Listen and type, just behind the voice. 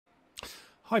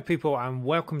Hi people, and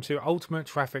welcome to Ultimate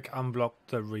Traffic Unblock,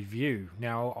 the review.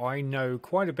 Now I know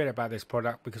quite a bit about this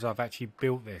product because I've actually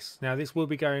built this. Now this will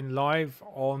be going live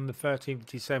on the 13th of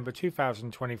December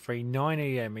 2023, 9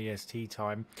 AM EST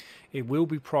time. It will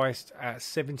be priced at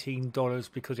 $17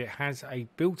 because it has a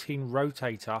built-in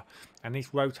rotator, and this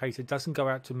rotator doesn't go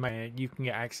out to main. You can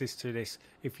get access to this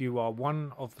if you are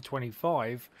one of the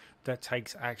 25 that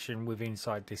takes action with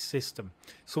inside this system.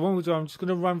 So what we'll do, I'm just going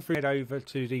to run through it over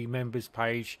to the members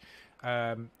page,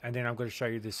 and then I'm going to show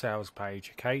you the sales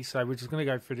page. Okay, so we're just going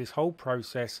to go through this whole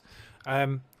process.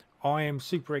 I am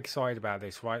super excited about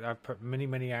this, right? I've put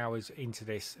many hours into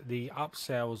this. The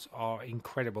upsells are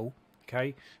incredible,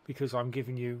 okay, because I'm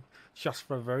giving you, just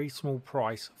for a very small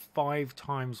price, 5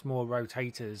 times more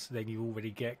rotators than you already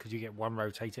get, because you get one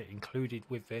rotator included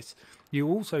with this. You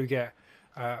also get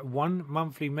one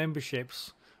monthly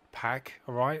memberships pack,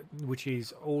 all right, which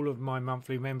is all of my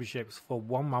monthly memberships for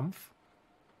 1 month,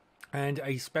 and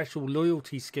a special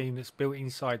loyalty scheme that's built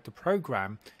inside the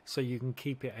program so you can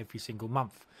keep it every single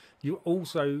month. You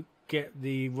also get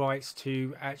the rights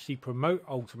to actually promote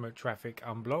Ultimate Traffic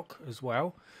Unblock as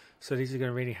well, so this is going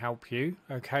to really help you.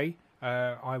 Okay,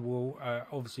 I will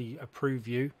obviously approve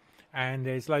you, and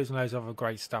there's loads and loads of other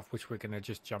great stuff which we're going to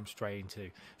just jump straight into.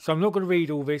 So I'm not going to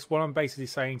read all this. What I'm basically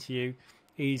saying to you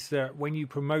is that when you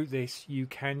promote this, you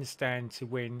can stand to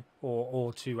win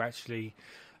or to actually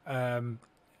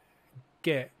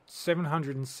get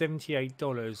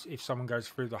 $778 if someone goes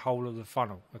through the whole of the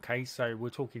funnel. Okay, so we're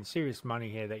talking serious money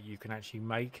here that you can actually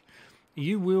make.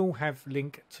 You will have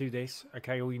link to this.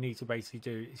 Okay, all you need to basically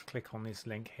do is click on this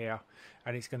link here,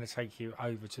 and it's going to take you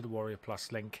over to the Warrior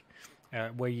Plus link,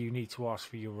 where you need to ask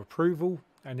for your approval,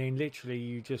 and then literally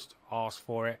you just ask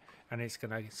for it, and it's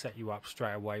going to set you up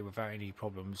straight away without any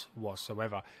problems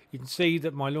whatsoever. You can see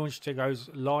that my launch goes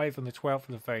live on the 12th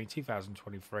of the 3rd,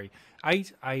 2023,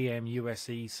 8 AM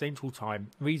USC Central Time.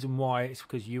 Reason why is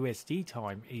because USD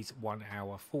time is 1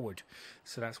 hour forward,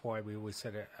 so that's why we always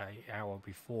set it an hour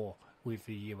before with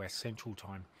the US Central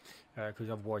Time, because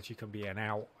otherwise you can be an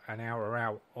hour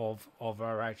out of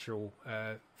our actual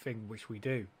thing which we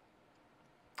do.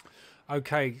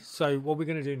 Okay, so what we're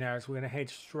going to do now is we're going to head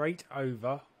straight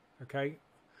over. Okay,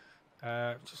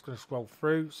 just going to scroll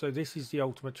through. So this is the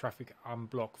Ultimate Traffic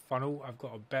Unblock funnel. I've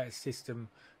got a better system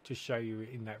to show you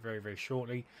in that very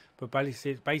shortly, but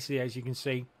basically as you can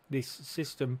see, this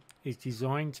system is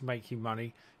designed to make you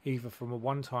money either from a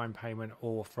one-time payment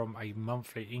or from a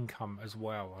monthly income as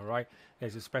well. All right,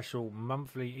 there's a special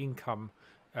monthly income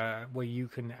where you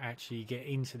can actually get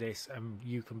into this, and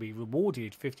you can be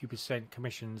rewarded 50%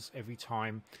 commissions every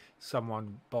time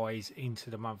someone buys into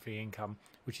the monthly income,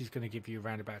 which is going to give you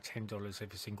around about $10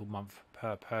 every single month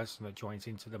per person that joins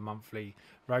into the monthly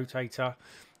rotator.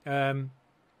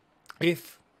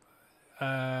 If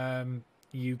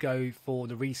you go for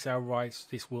the resale rights,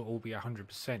 this will all be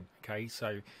 100%. Okay,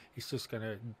 so it's just going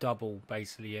to double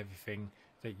basically everything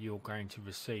that you're going to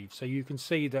receive. So you can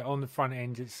see that on the front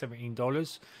end it's $17.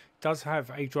 It does have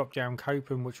a drop down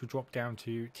coupon which will drop down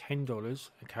to $10.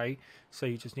 Okay, so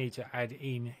you just need to add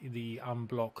in the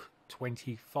unblock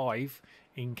 25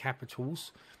 in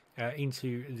capitals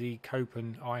into the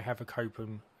coupon. I have a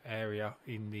coupon area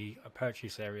in the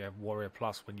purchase area of Warrior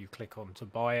Plus. When you click on to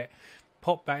buy it,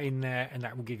 pop that in there, and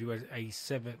that will give you a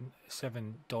 $7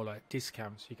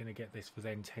 discount, so you're going to get this for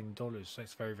then $10. So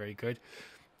it's very good.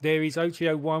 There is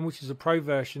OTO 1, which is a pro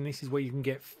version. This is where you can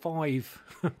get 5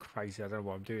 crazy, I don't know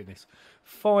why I'm doing this,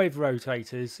 5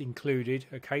 rotators included,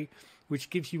 okay,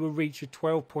 which gives you a reach of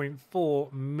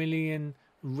 12.4 million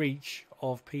reach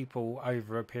of people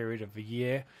over a period of a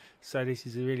year. So this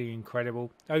is really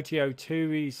incredible. OTO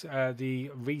 2 is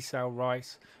the resale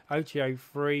rights. OTO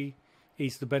 3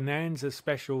 is the Bonanza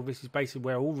special. This is basically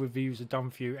where all reviews are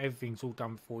done for you. Everything's all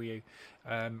done for you.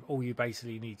 All you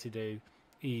basically need to do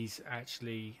is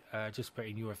actually just put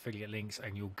in your affiliate links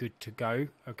and you're good to go.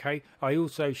 Okay, I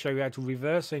also show you how to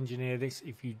reverse engineer this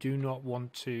if you do not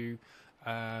want to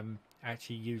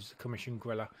actually use the commission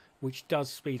griller, which does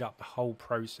speed up the whole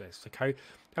process. Okay,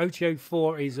 OTO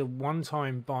 4 is a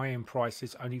one-time buy-in price.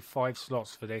 There's only 5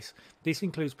 slots for this. This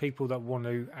includes people that want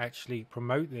to actually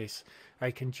promote this.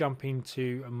 They can jump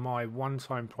into my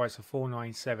one-time price of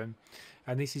 $497,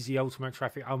 and this is the Ultimate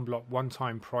Traffic Unblock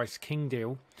one-time price king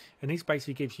deal, and this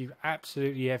basically gives you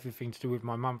absolutely everything to do with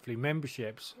my monthly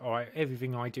memberships. All right,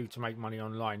 everything I do to make money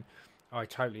online, I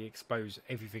totally expose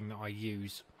everything that I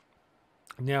use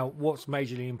Now, what's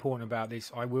majorly important about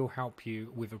this, I will help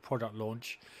you with a product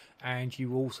launch, and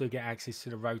you also get access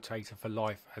to the rotator for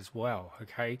life as well.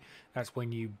 Okay, that's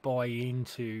when you buy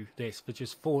into this for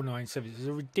just $497. It's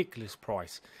a ridiculous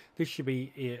price. This should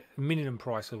be a minimum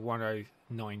price of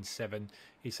 $1097.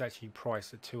 It's actually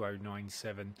priced at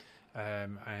 $2097.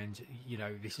 And you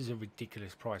know, this is a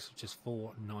ridiculous price of just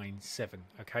 $497.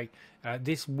 Okay,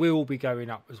 this will be going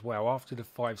up as well after the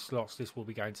 5 slots. This will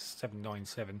be going to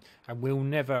 $797, and will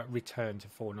never return to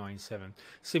 $497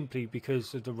 simply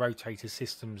because of the rotator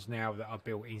systems now that are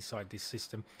built inside this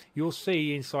system. You'll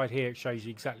see inside here it shows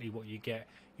you exactly what you get.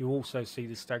 You'll also see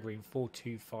the staggering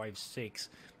 4256,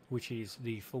 which is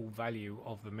the full value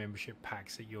of the membership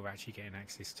packs that you're actually getting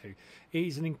access to. It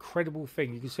is an incredible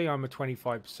thing. You can see I'm a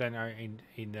 25%er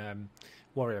in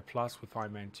Warrior Plus with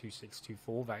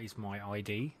Fireman2624. That is my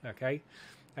ID. Okay,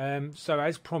 so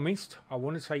as promised, I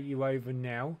want to take you over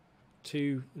now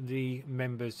to the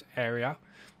members area.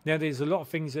 Now there's a lot of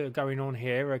things that are going on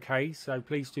here. Okay, so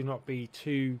please do not be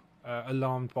too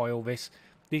alarmed by all this.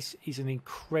 This is an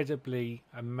incredibly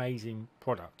amazing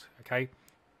product. Okay,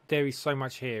 there is so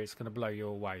much here, it's going to blow you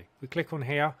away. We click on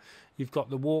here, you've got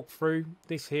the walkthrough.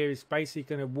 This here is basically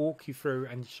going to walk you through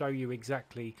and show you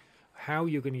exactly how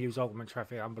you're going to use Ultimate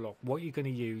Traffic Unblock, what you're going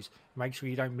to use. Make sure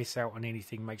you don't miss out on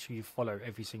anything. Make sure you follow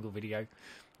every single video.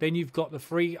 Then you've got the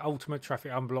free Ultimate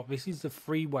Traffic Unblock. This is the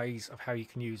free ways of how you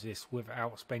can use this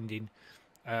without spending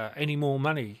any more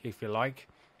money, if you like.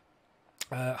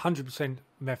 100%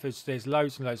 methods. There's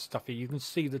loads and loads of stuff here. You can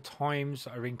see the times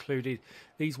that are included.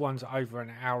 These ones are over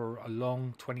an hour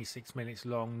long, 26 minutes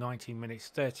long, 19 minutes,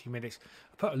 30 minutes.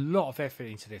 I put a lot of effort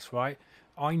into this, right?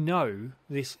 I know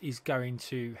this is going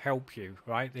to help you,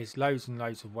 right? There's loads and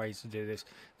loads of ways to do this.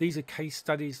 These are case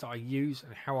studies that I use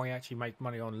and how I actually make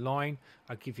money online.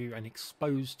 I give you and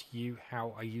expose to you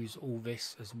how I use all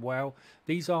this as well.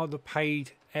 These are the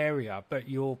paid area, but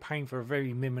you're paying for a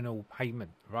very minimal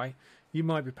payment, right? You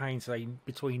might be paying, say,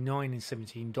 between $9 and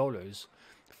 $17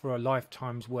 for a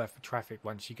lifetime's worth of traffic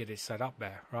once you get it set up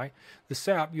there, right? The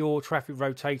set up your traffic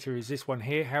rotator is this one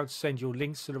here, how to send your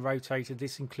links to the rotator.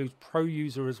 This includes pro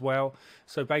user as well.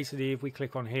 So basically, if we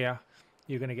click on here,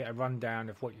 you're going to get a rundown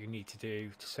of what you need to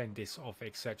do to send this off,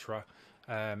 etc.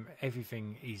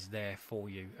 Everything is there for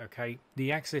you, okay?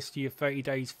 The access to your 30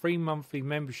 days free monthly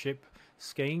membership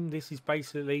scheme. This is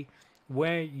basically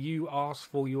where you ask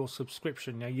for your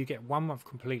subscription. Now you get 1 month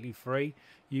completely free.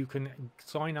 You can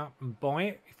sign up and buy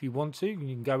it if you want to. You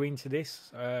can go into this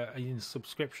in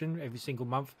subscription every single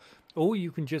month, or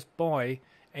you can just buy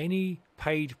any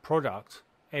paid product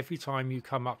every time you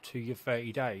come up to your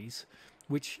 30 days,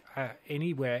 which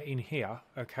anywhere in here,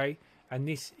 okay? And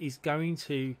this is going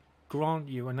to grant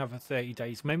you another 30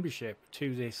 days membership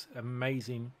to this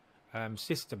amazing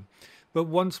system. But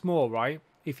once more, right,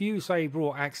 if you say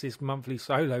brought Access Monthly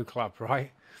Solo Club,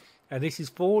 right, and this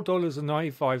is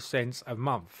 $4.95 a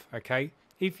month, okay,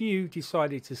 if you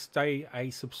decided to stay a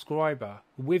subscriber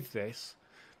with this,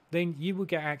 then you will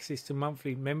get access to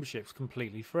monthly memberships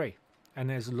completely free,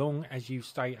 and as long as you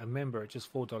stay a member at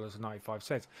just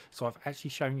 $4.95. So I've actually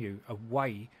shown you a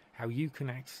way how you can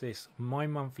access my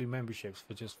monthly memberships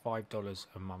for just $5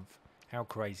 a month. How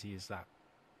crazy is that?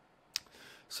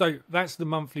 So that's the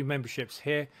monthly memberships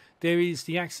here. There is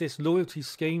the Access Loyalty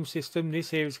Scheme system. This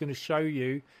here is going to show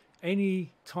you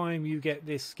any time you get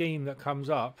this scheme that comes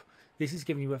up, this is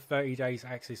giving you a 30 days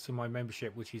access to my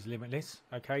membership, which is limitless,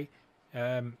 okay?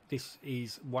 This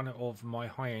is one of my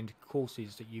high-end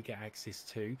courses that you get access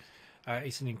to.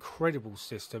 It's an incredible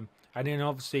system. And then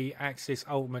obviously Access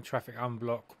Ultimate Traffic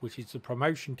Unblock, which is the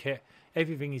promotion kit.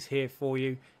 Everything is here for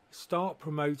you. Start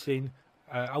promoting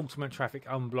Ultimate Traffic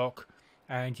Unblock,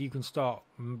 and you can start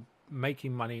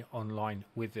making money online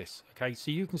with this. Okay,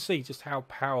 so you can see just how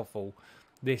powerful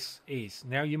this is.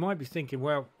 Now you might be thinking,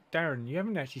 well, Darren, you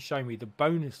haven't actually shown me the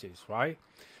bonuses, right?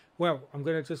 Well, I'm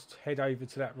going to just head over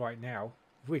to that right now.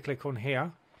 If we click on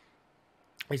here,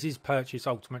 this is Purchase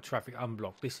Ultimate Traffic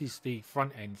Unblock. This is the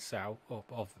front end sale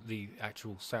of the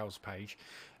actual sales page,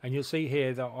 and you'll see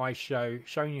here that I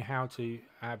showing you how to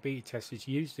beta testers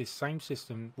use this same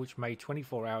system which made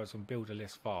 24 hours and build a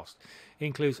list fast. It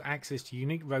includes access to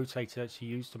unique rotator to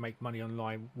use to make money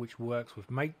online, which works with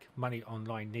make money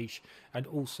online niche, and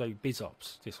also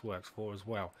BizOps this works for as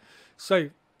well. So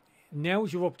now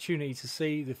is your opportunity to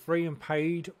see the free and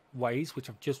paid ways, which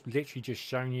I've just literally just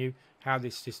shown you how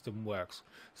this system works.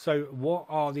 So what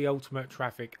are the Ultimate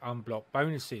Traffic Unblock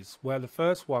bonuses? Well, the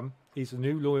first one is a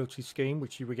new loyalty scheme,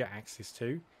 which you will get access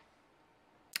to.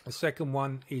 The second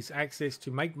one is access to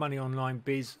make money online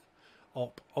biz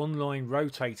online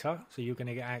rotator, so you're going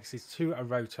to get access to a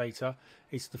rotator.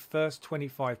 It's the first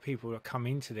 25 people that come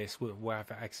into this will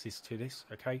have access to this.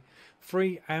 Okay,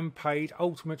 free and paid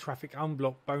ultimate traffic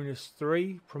unblock bonus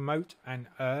 3, promote and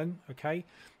earn. Okay,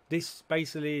 this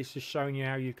basically is just showing you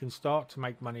how you can start to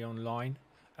make money online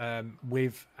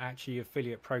with actually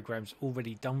affiliate programs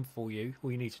already done for you.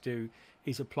 All you need to do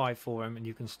is apply for them, and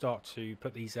you can start to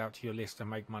put these out to your list and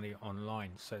make money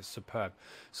online. So it's superb.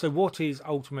 So what is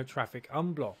ultimate traffic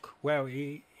unblock? Well,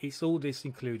 it's all this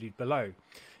included below.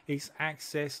 It's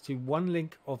access to one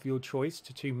link of your choice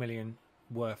to 2 million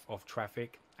worth of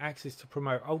traffic, access to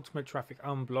promote ultimate traffic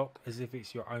unblock as if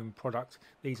it's your own product.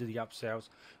 These are the upsells.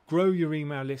 Grow your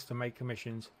email list and make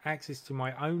commissions, access to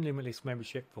my own limitless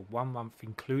membership for 1 month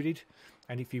included.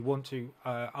 And if you want to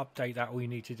update that, all you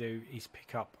need to do is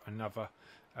pick up another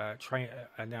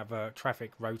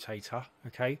traffic rotator.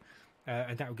 Okay,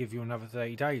 and that will give you another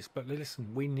 30 days. But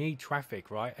listen, we need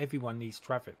traffic, right? Everyone needs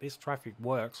traffic. This traffic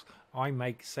works. I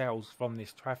make sales from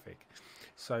this traffic.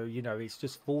 So, you know, it's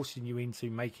just forcing you into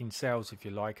making sales, if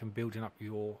you like, and building up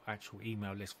your actual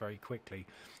email list very quickly.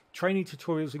 Training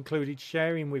tutorials included,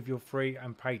 sharing with your free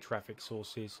and paid traffic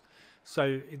sources.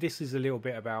 So this is a little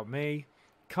bit about me.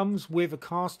 Comes with a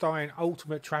cast iron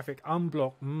ultimate traffic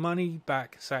unblock money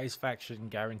back satisfaction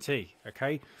guarantee.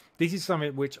 Okay, this is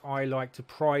something which I like to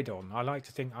pride on. I like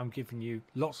to think I'm giving you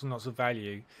lots and lots of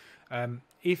value.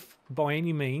 If by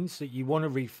any means that you want a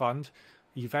refund,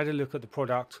 you've had a look at the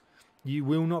product, you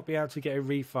will not be able to get a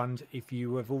refund if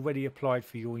you have already applied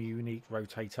for your unique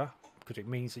rotator, because it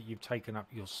means that you've taken up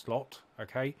your slot.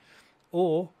 Okay,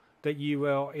 or that you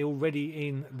are already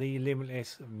in the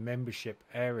limitless membership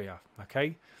area.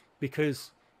 Okay,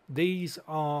 because these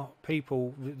are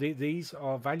people, these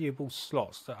are valuable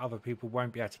slots that other people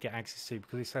won't be able to get access to,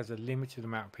 because this has a limited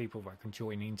amount of people that can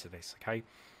join into this. Okay,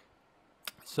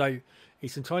 so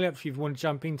it's entirely up to you if you want to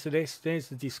jump into this. There's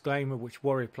the disclaimer which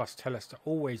Warrior Plus tell us to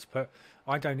always put.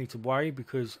 I don't need to worry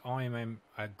because I am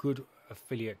a good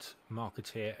affiliate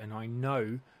marketeer, and I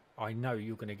know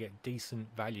you're going to get decent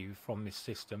value from this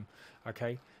system.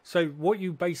 Okay, so what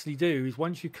you basically do is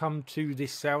once you come to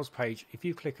this sales page, if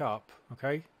you click up,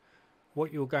 okay,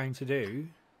 what you're going to do,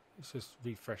 let's just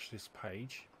refresh this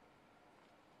page.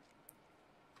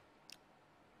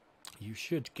 You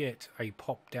should get a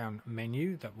pop down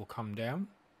menu that will come down.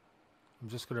 I'm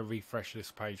just going to refresh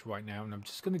this page right now, and I'm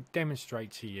just going to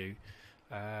demonstrate to you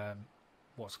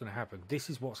what's going to happen. This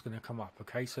is what's going to come up.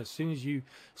 Okay, so as soon as you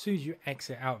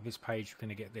exit out of this page, you're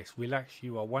going to get this. Relax,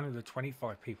 you are one of the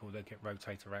 25 people that get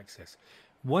rotator access.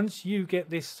 Once you get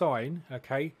this sign,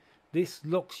 okay, this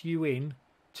locks you in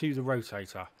to the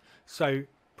rotator. So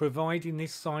providing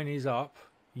this sign is up,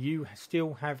 you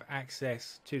still have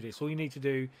access to this. All you need to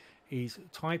do is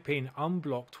type in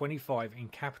unblock 25 in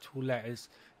capital letters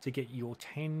to get your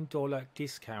 $10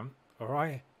 discount. All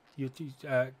right,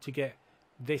 to get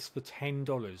this for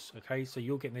 $10. Okay, so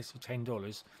you're getting this for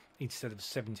 $10 instead of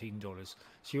 $17. So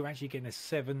you're actually getting a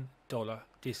 $7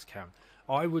 discount.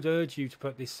 I would urge you to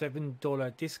put this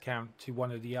 $7 discount to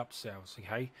one of the upsells,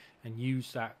 okay, and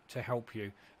use that to help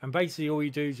you. And basically all you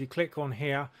do is you click on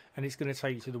here, and it's going to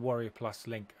take you to the Warrior Plus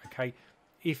link. Okay,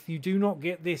 if you do not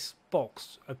get this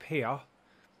box appear,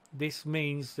 this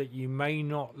means that you may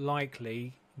not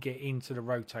likely get into the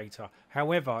rotator.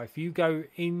 However, if you go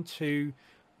into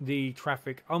the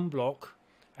traffic unblock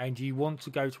and you want to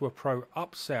go to a pro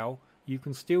upsell, you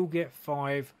can still get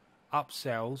 5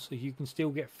 upsells. So you can still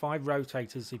get 5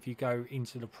 rotators if you go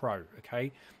into the pro.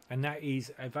 Okay, and that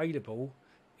is available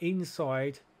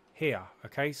inside here.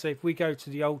 Okay, so if we go to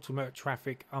the ultimate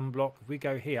traffic unblock, if we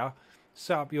go here,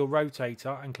 set up your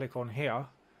rotator and click on here,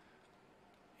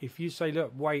 if you say,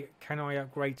 look, wait, can I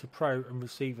upgrade to pro and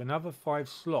receive another 5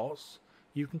 slots,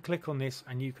 you can click on this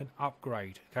and you can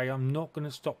upgrade. Okay, I'm not going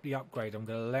to stop the upgrade. I'm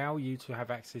going to allow you to have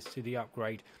access to the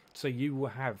upgrade, so you will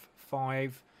have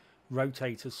 5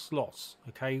 rotator slots,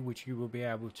 okay, which you will be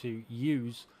able to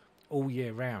use all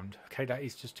year round. Okay, that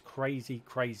is just crazy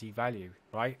value,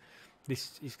 right?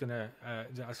 This is going to,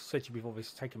 as I said to you before,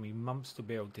 this has taken me months to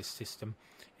build this system.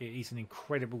 It is an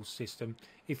incredible system.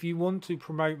 If you want to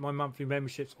promote my monthly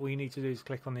memberships, all you need to do is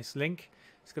click on this link.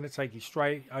 It's going to take you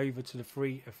straight over to the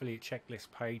free affiliate checklist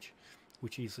page,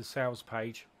 which is the sales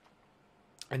page.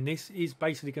 And this is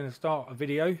basically going to start a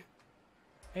video.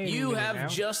 You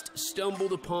have just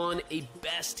stumbled upon a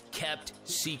best kept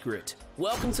secret.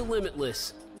 Welcome to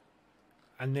Limitless.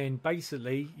 And then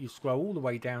basically you scroll all the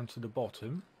way down to the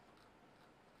bottom,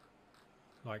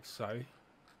 like so.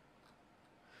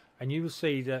 and you will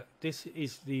see that this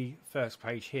is the first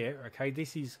page here. Okay,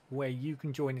 this is where you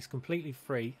can join. It's completely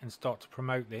free and start to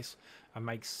promote this and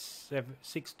make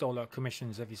 $6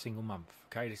 commissions every single month.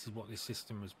 Okay, this is what this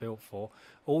system was built for.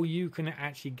 Or you can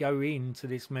actually go into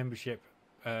this membership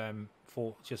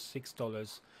for just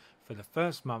 $6 for the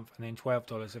first month, and then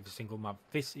 $12 every single month.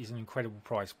 This is an incredible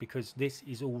price because this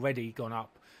is already gone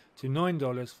up to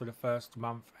 $9 for the first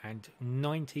month and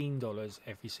 $19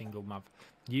 every single month.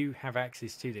 You have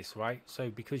access to this, right? So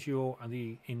because you're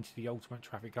into the Ultimate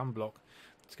Traffic Unblock,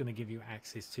 it's going to give you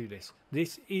access to this.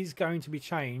 This is going to be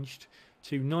changed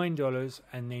to $9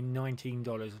 and then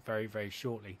 $19 very, very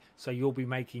shortly. So you'll be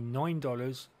making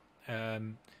 $9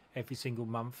 every single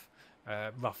month.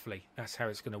 Roughly, that's how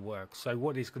it's going to work. So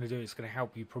what it's going to do, it's going to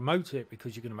help you promote it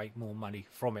because you're going to make more money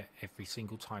from it every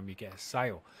single time you get a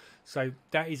sale. So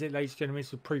that is it, ladies and gentlemen.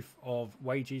 It's the proof of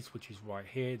wages, which is right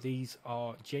here. These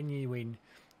are genuine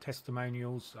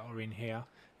testimonials that are in here.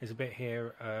 There's a bit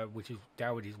here which is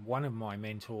Dawid is one of my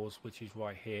mentors, which is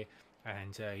right here,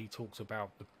 and he talks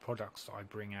about the products that I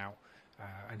bring out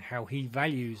and how he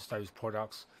values those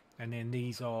products. And then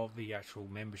these are the actual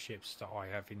memberships that I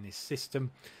have in this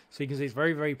system. So you can see it's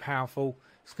very, very powerful.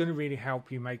 It's going to really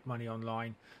help you make money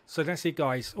online. So that's it,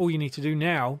 guys. All you need to do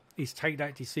now is take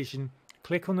that decision.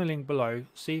 Click on the link below.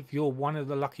 See if you're one of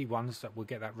the lucky ones that will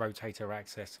get that rotator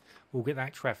access. We'll get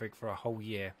that traffic for a whole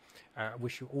year. I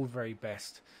wish you all the very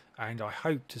best. And I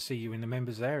hope to see you in the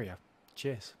members area.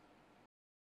 Cheers.